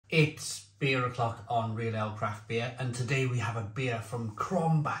It's beer o'clock on Real Ale Craft Beer, and today we have a beer from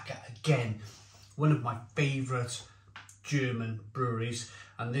Krombacher again, one of my favourite German breweries,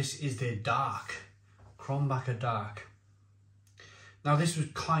 and this is their Dark, Krombacher Dark. Now this was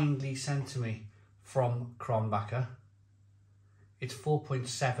kindly sent to me from Krombacher. It's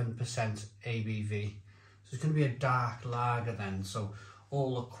 4.7% ABV, so it's going to be a dark lager then, so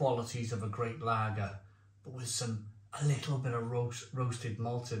all the qualities of a great lager, but with a little bit of roasted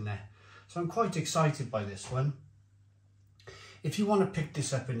malt in there. So I'm quite excited by this one. If you want to pick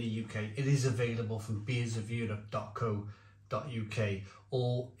this up in the UK, it is available from beersofeurope.co.uk,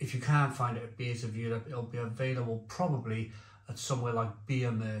 or if you can't find it at Beers of Europe, it'll be available probably at somewhere like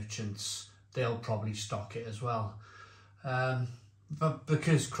Beer Merchants. They'll probably stock it as well. But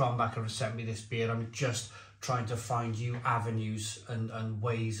because Krombacher has sent me this beer, I'm just trying to find new avenues and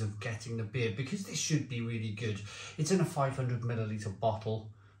ways of getting the beer, because this should be really good. It's in a 500 milliliter bottle.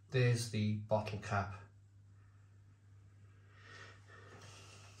 There's the bottle cap.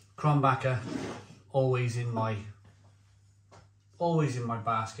 Krombacher, always in my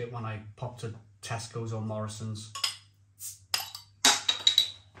basket when I pop to Tesco's or Morrison's.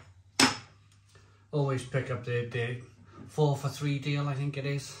 Always pick up the 4 for 3 deal, I think it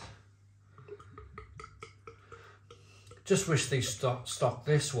is. Just wish they stock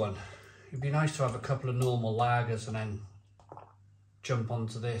this one. It'd be nice to have a couple of normal lagers and then jump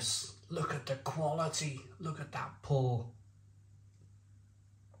onto this. Look at the quality. Look at that pour.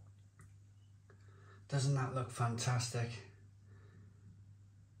 Doesn't that look fantastic?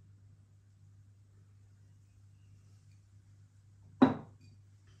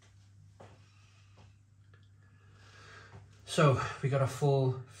 So we got a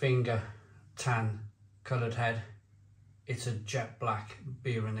 4-finger tan coloured head. It's a jet black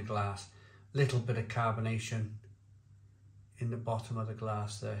beer in the glass. Little bit of carbonation in the bottom of the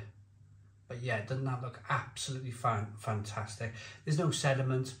glass there. But yeah, doesn't that look absolutely fantastic? There's no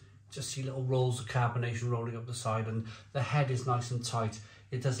sediment, just see little rolls of carbonation rolling up the side, and the head is nice and tight.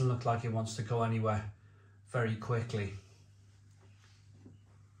 It doesn't look like it wants to go anywhere very quickly.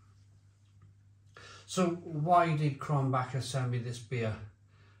 So why did Krombacher send me this beer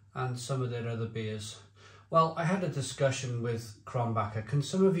and some of their other beers? Well, I had a discussion with Krombacher. Can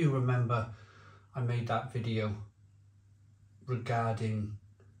some of you remember I made that video regarding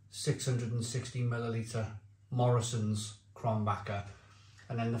 660 milliliter Morrison's Krombacher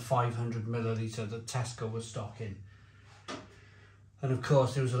and then the 500 milliliter that Tesco was stocking? And of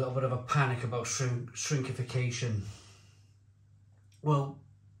course there was a little bit of a panic about shrinkification. Well,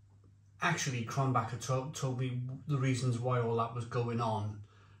 actually Krombacher told me the reasons why all that was going on.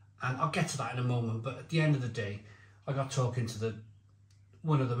 And I'll get to that in a moment, but at the end of the day, I got talking to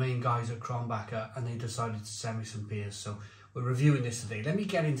one of the main guys at Krombacher, and they decided to send me some beers. So we're reviewing this today. Let me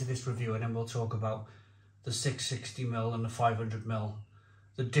get into this review and then we'll talk about the 660ml and the 500ml,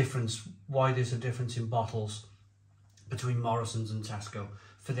 the difference, why there's a difference in bottles between Morrison's and Tesco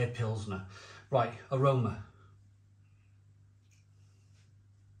for their Pilsner. Right, aroma.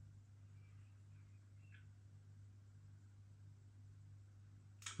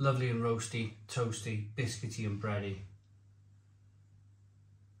 Lovely and roasty, toasty, biscuity and bready.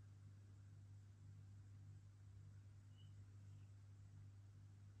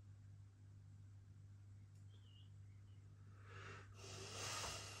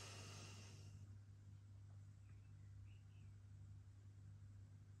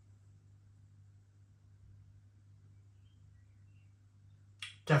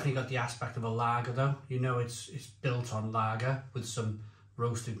 Definitely got the aspect of a lager though. You know it's built on lager with some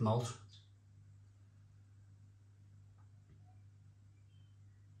roasted malt.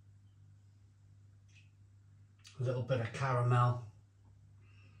 A little bit of caramel.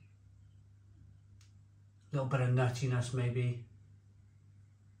 A little bit of nuttiness maybe.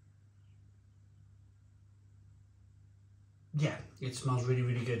 Yeah, it smells really,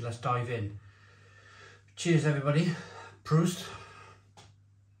 really good. Let's dive in. Cheers everybody. Proust.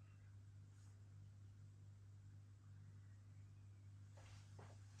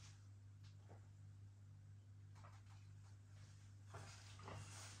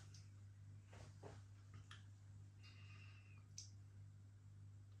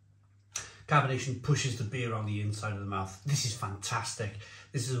 Carbonation pushes the beer on the inside of the mouth. This is fantastic.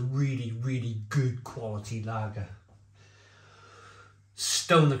 This is a really, really good quality lager.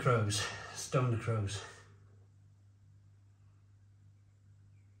 Stone the crows. Stone the crows.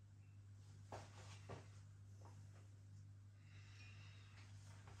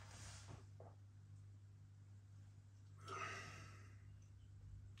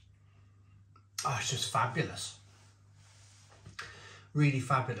 Oh, it's just fabulous. really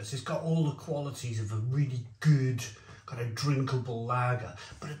fabulous. It's got all the qualities of a really good kind of drinkable lager,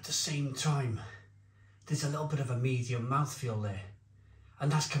 but at the same time, there's a little bit of a medium mouthfeel there.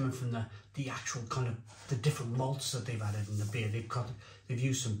 And that's coming from the actual kind of the different malts that they've added in the beer. They've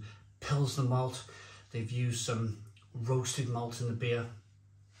used some Pilsner malt, they've used some roasted malt in the beer,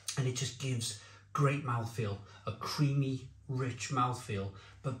 and it just gives great mouthfeel, a creamy, rich mouthfeel,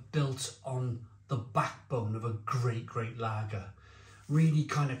 but built on the backbone of a great, great lager. Really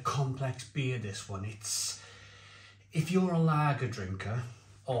kind of complex beer, this one. It's, if you're a lager drinker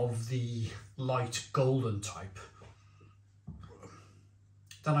of the light golden type,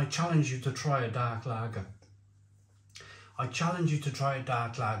 then I challenge you to try a dark lager. I challenge you to try a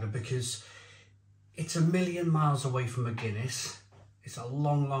dark lager because it's a million miles away from a Guinness. It's a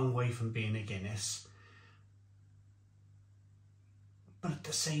long, long way from being a Guinness. But at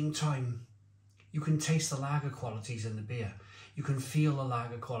the same time, you can taste the lager qualities in the beer. You can feel the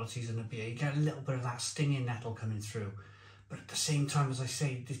lager qualities in the beer. You get a little bit of that stinging nettle coming through. But at the same time, as I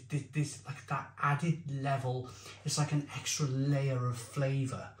say, this like that added level, it's like an extra layer of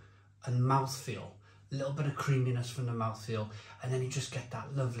flavour and mouthfeel. A little bit of creaminess from the mouthfeel. And then you just get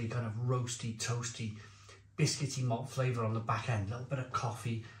that lovely kind of roasty, toasty, biscuity malt flavour on the back end. A little bit of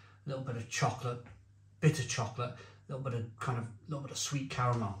coffee, a little bit of chocolate, bitter chocolate, a little bit of sweet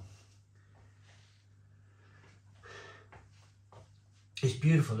caramel. It's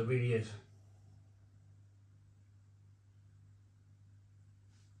beautiful, it really is.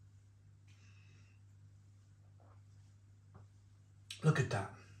 Look at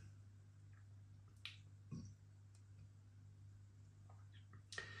that.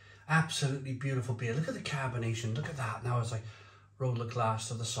 Absolutely beautiful beer. Look at the carbonation. Look at that. Now as I roll the glass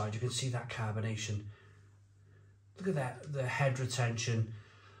to the side, you can see that carbonation. Look at that, the head retention,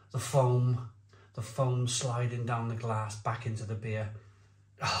 the foam sliding down the glass back into the beer.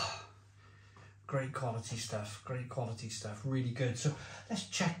 Oh, great quality stuff, really good. So let's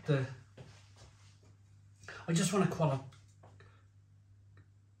check I just want to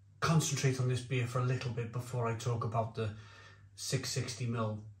concentrate on this beer for a little bit before I talk about the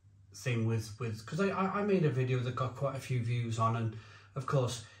 660ml thing because I made a video that got quite a few views on, and of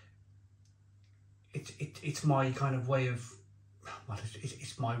course it's my kind of way of, well,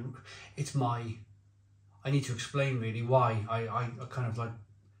 it's my I need to explain really why I kind of like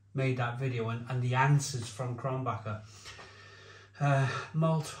made that video and the answers from Krombacher.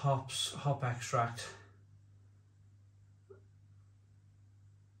 Malt, hops, hop extract,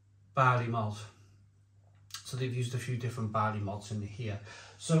 barley malt. So they've used a few different barley malts in here.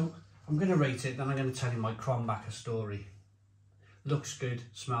 So I'm going to rate it, then I'm going to tell you my Krombacher story. Looks good,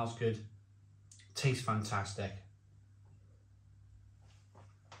 smells good, tastes fantastic.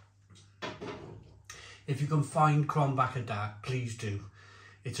 If you can find Krombacher Dark, please do.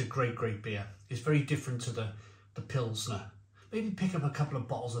 It's a great, great beer. It's very different to the Pilsner. Maybe pick up a couple of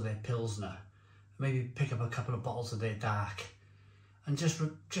bottles of their Pilsner. Maybe pick up a couple of bottles of their Dark. And just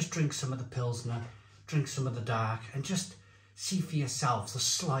drink some of the Pilsner, drink some of the Dark, and just see for yourself the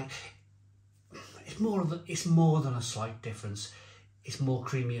slight... It's more than a slight difference. It's more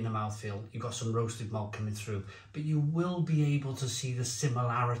creamy in the mouthfeel. You've got some roasted malt coming through. But you will be able to see the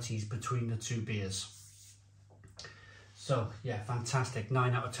similarities between the two beers. So, yeah, fantastic.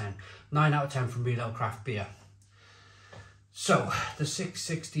 9 out of 10. 9 out of 10 from Real Ale Craft Beer. So, the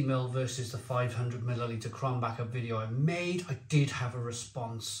 660ml versus the 500ml Krombacher video I made, I did have a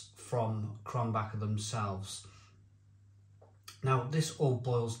response from Krombacher themselves. Now, this all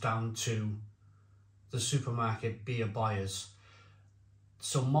boils down to the supermarket beer buyers.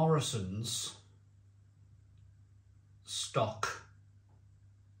 So, Morrison's stock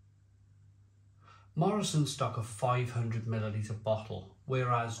a 500ml bottle,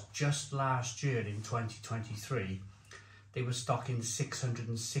 whereas just last year in 2023 they were stocking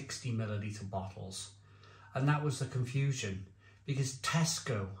 660ml bottles, and that was the confusion because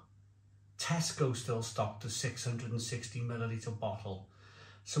Tesco still stocked a 660ml bottle.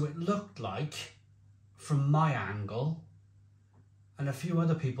 So it looked like, from my angle and a few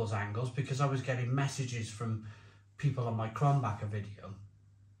other people's angles, because I was getting messages from people on my Krombacher video,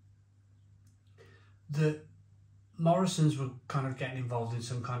 that Morrison's were kind of getting involved in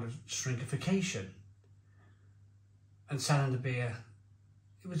some kind of shrinkification and selling the beer.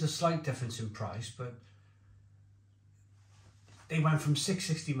 It was a slight difference in price, but they went from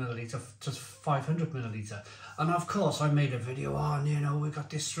 660ml to 500ml. And of course I made a video on, you know, we got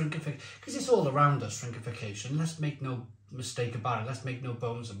this shrinkification, because it's all around us, shrinkification. Let's make no mistake about it. Let's make no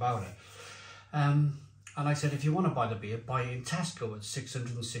bones about it. And I said, if you want to buy the beer, buy it in Tesco at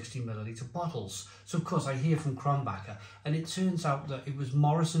 660ml bottles. So of course I hear from Krombacher, and it turns out that it was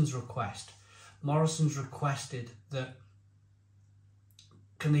Morrison's request. Morrison's requested that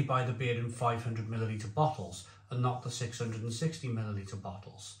can they buy the beer in 500ml bottles and not the 660ml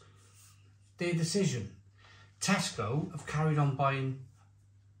bottles. Their decision. Tesco have carried on buying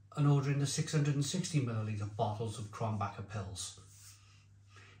and ordering the 660ml bottles of Krombacher pills.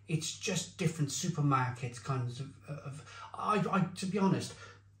 It's just different supermarkets kinds of to be honest,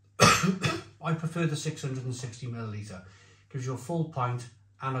 I prefer the 660ml. Gives you a full pint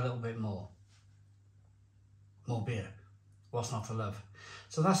and a little bit more. More beer. What's not to love?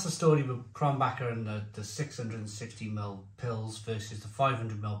 So that's the story with Krombacher and the 660ml pills versus the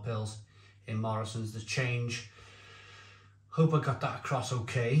 500ml pills in Morrison's. The change. Hope I got that across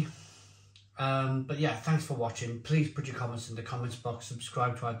okay. But yeah, thanks for watching. Please put your comments in the comments box.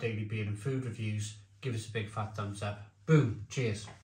 Subscribe to our daily beer and food reviews. Give us a big fat thumbs up. Boom. Cheers.